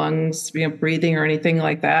with my lungs, breathing or anything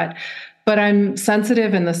like that. But I'm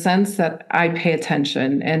sensitive in the sense that I pay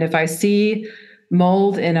attention. And if I see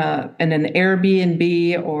mold in an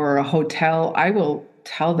Airbnb or a hotel, I will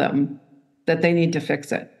tell them that they need to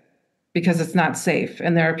fix it because it's not safe.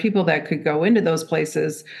 And there are people that could go into those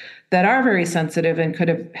places that are very sensitive and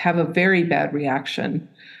could have a very bad reaction.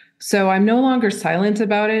 So I'm no longer silent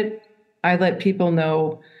about it. I let people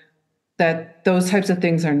know that those types of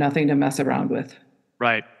things are nothing to mess around with.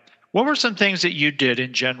 Right. What were some things that you did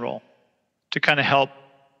in general to kind of help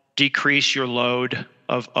decrease your load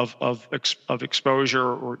of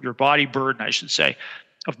exposure, or your body burden, I should say,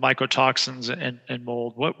 of mycotoxins and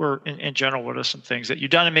mold? What were, in general, what are some things that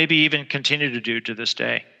you've done and maybe even continue to do to this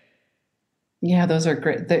day? Yeah, those are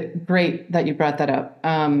great. Great that you brought that up.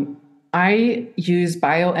 I use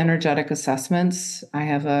bioenergetic assessments. I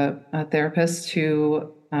have a therapist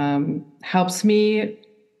who helps me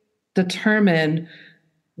determine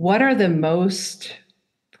what are the most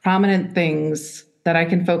prominent things that I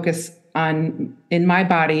can focus on in my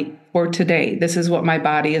body for today. This is what my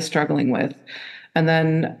body is struggling with. And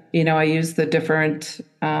then, I use the different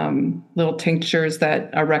little tinctures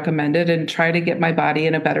that are recommended and try to get my body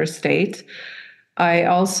in a better state. I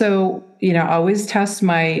also, always test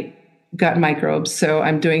my gut microbes. So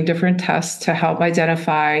I'm doing different tests to help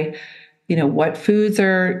identify, what foods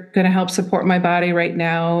are going to help support my body right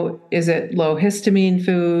now. Is it low histamine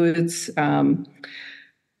foods?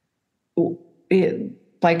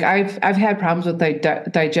 I've had problems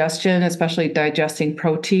with digestion, especially digesting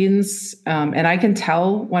proteins. And I can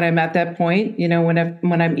tell when I'm at that point,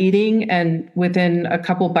 when I'm eating and within a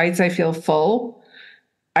couple bites, I feel full,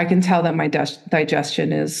 I can tell that my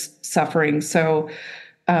digestion is suffering. So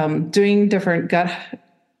doing different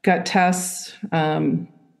gut tests,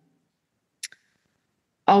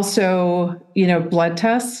 also, blood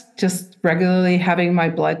tests, just regularly having my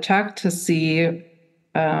blood checked to see,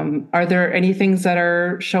 are there any things that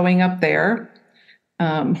are showing up there?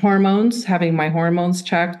 Hormones, having my hormones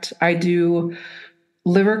checked. I do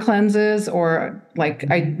liver cleanses, or like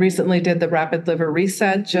I recently did the rapid liver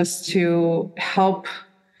reset just to help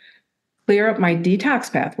clear up my detox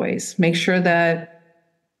pathways, make sure that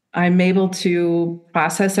I'm able to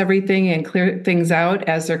process everything and clear things out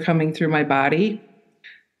as they're coming through my body.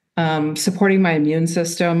 Supporting my immune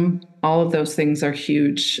system, all of those things are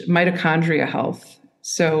huge. Mitochondria health.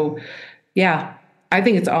 So, yeah, I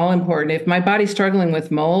think it's all important. If my body's struggling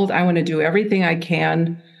with mold, I want to do everything I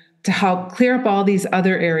can to help clear up all these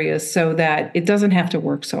other areas so that it doesn't have to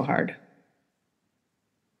work so hard.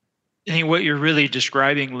 I think what you're really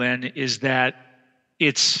describing, Lynn, is that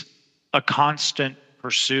it's a constant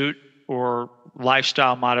pursuit or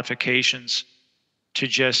lifestyle modifications to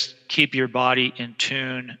just keep your body in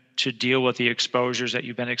tune to deal with the exposures that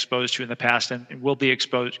you've been exposed to in the past and will be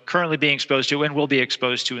currently being exposed to and will be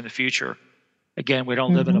exposed to in the future. Again, we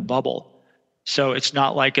don't live in a bubble. So it's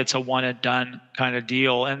not like it's a one and done kind of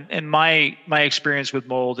deal. And my experience with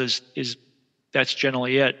mold is that's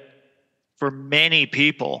generally it. For many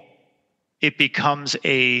people, it becomes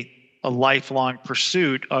a lifelong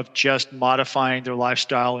pursuit of just modifying their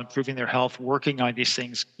lifestyle, improving their health, working on these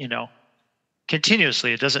things,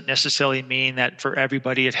 continuously. It doesn't necessarily mean that for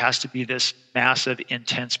everybody it has to be this massive,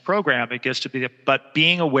 intense program. It gets to be, but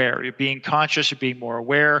being aware, you're being conscious, you're being more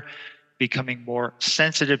aware, becoming more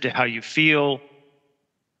sensitive to how you feel,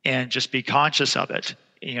 and just be conscious of it.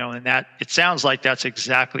 And that it sounds like that's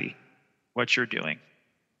exactly what you're doing.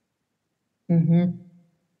 Mm-hmm.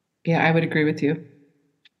 Yeah, I would agree with you.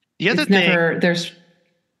 The other thing,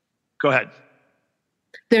 go ahead.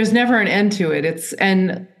 There's never an end to it.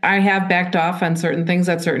 And I have backed off on certain things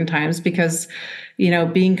at certain times because,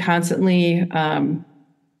 being constantly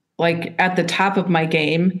like at the top of my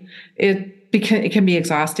game, it can be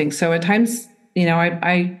exhausting. So at times,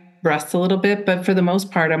 I breaths a little bit, but for the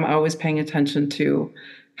most part, I'm always paying attention to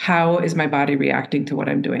how is my body reacting to what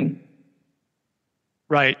I'm doing.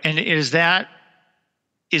 Right. And is that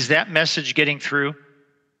message getting through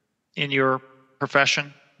in your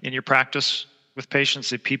profession, in your practice with patients,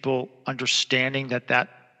 that people understanding that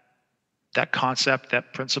concept,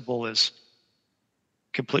 that principle is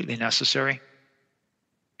completely necessary?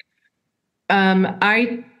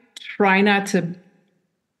 I try not to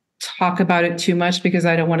talk about it too much because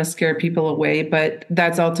I don't want to scare people away, but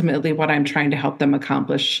that's ultimately what I'm trying to help them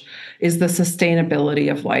accomplish, is the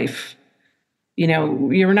sustainability of life.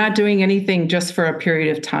 You're not doing anything just for a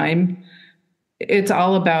period of time. It's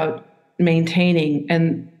all about maintaining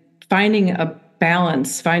and finding a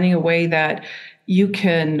balance, finding a way that you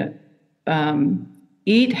can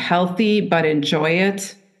eat healthy but enjoy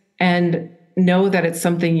it and know that it's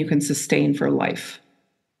something you can sustain for life.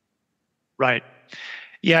 Right.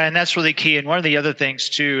 Yeah, and that's really key. And one of the other things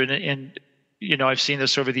too, and I've seen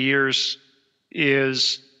this over the years,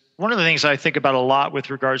 is one of the things I think about a lot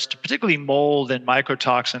with regards to particularly mold and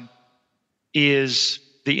mycotoxin is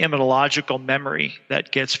the immunological memory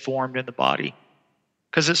that gets formed in the body.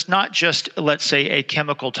 Because it's not just, let's say, a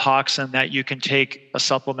chemical toxin that you can take a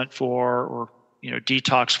supplement for or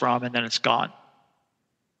detox from and then it's gone.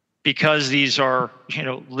 Because these are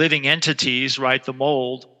living entities, right? The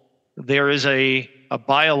mold, there is a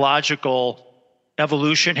biological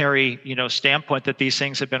evolutionary standpoint that these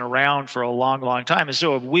things have been around for a long, long time, and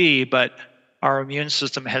so have we, but our immune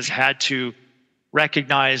system has had to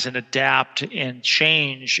recognize and adapt and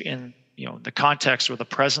change in the context or the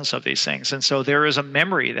presence of these things. And so there is a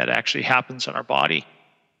memory that actually happens in our body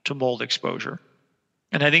to mold exposure.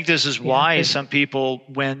 And I think this is why some people,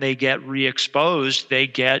 when they get re-exposed, they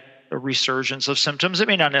get a resurgence of symptoms. It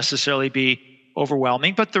may not necessarily be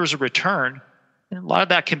overwhelming, but there's a return. And a lot of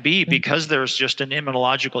that can be because there's just an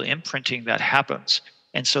immunological imprinting that happens.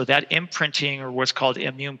 And so that imprinting, or what's called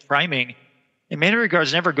immune priming, in many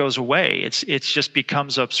regards never goes away. It's just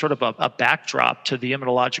becomes a sort of a backdrop to the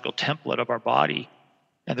immunological template of our body.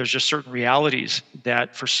 And there's just certain realities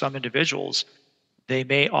that for some individuals, they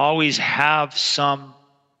may always have some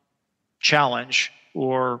challenge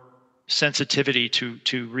or sensitivity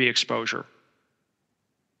to re-exposure.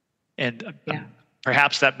 And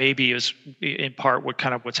perhaps that maybe is in part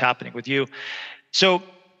what's happening with you. So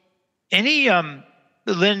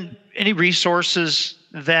Lynn, any resources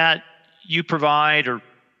that you provide or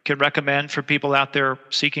can recommend for people out there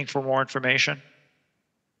seeking for more information?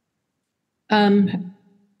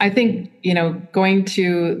 I think, going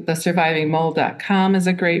to the survivingmold.com is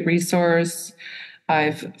a great resource.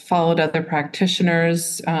 I've followed other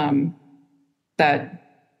practitioners that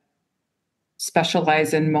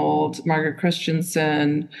specialize in mold. Margaret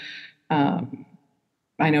Christensen, I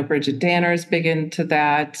know Bridget Danner's big into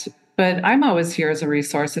that. But I'm always here as a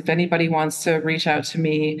resource. If anybody wants to reach out to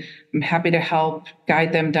me, I'm happy to help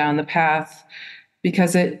guide them down the path,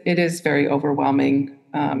 because it is very overwhelming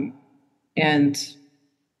and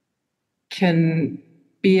can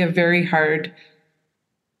be a very hard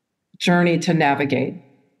journey to navigate.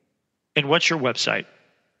 And what's your website?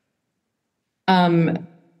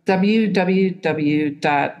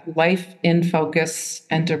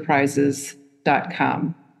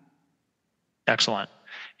 www.lifeinfocusenterprises.com. Excellent.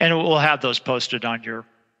 And we'll have those posted on your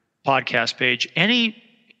podcast page. Any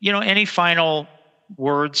final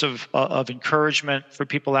words of encouragement for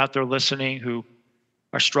people out there listening who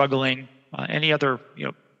are struggling? Any other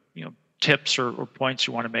tips or points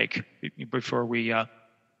you want to make before we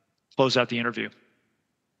close out the interview?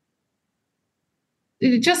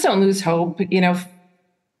 Just don't lose hope.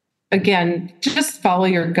 Again, just follow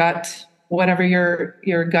your gut, whatever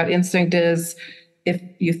your gut instinct is. If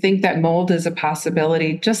you think that mold is a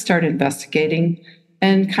possibility, just start investigating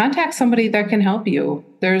and contact somebody that can help you.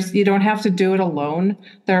 You don't have to do it alone.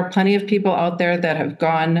 There are plenty of people out there that have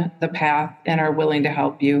gone the path and are willing to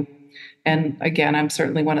help you. And again, I'm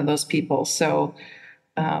certainly one of those people. So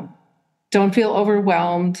don't feel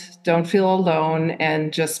overwhelmed, don't feel alone,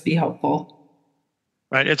 and just be hopeful.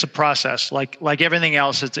 Right. It's a process. Like everything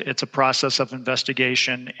else, it's a process of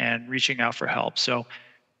investigation and reaching out for help. So,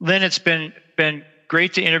 Lynn, it's been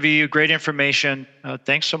great to interview you. Great information.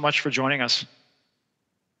 Thanks so much for joining us.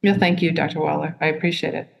 Yeah, thank you, Dr. Woeller. I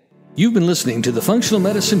appreciate it. You've been listening to the Functional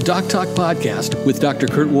Medicine Doc Talk podcast with Dr.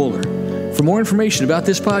 Kurt Woeller. For more information about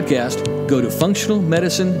this podcast, go to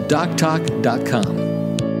functionalmedicinedoctalk.com.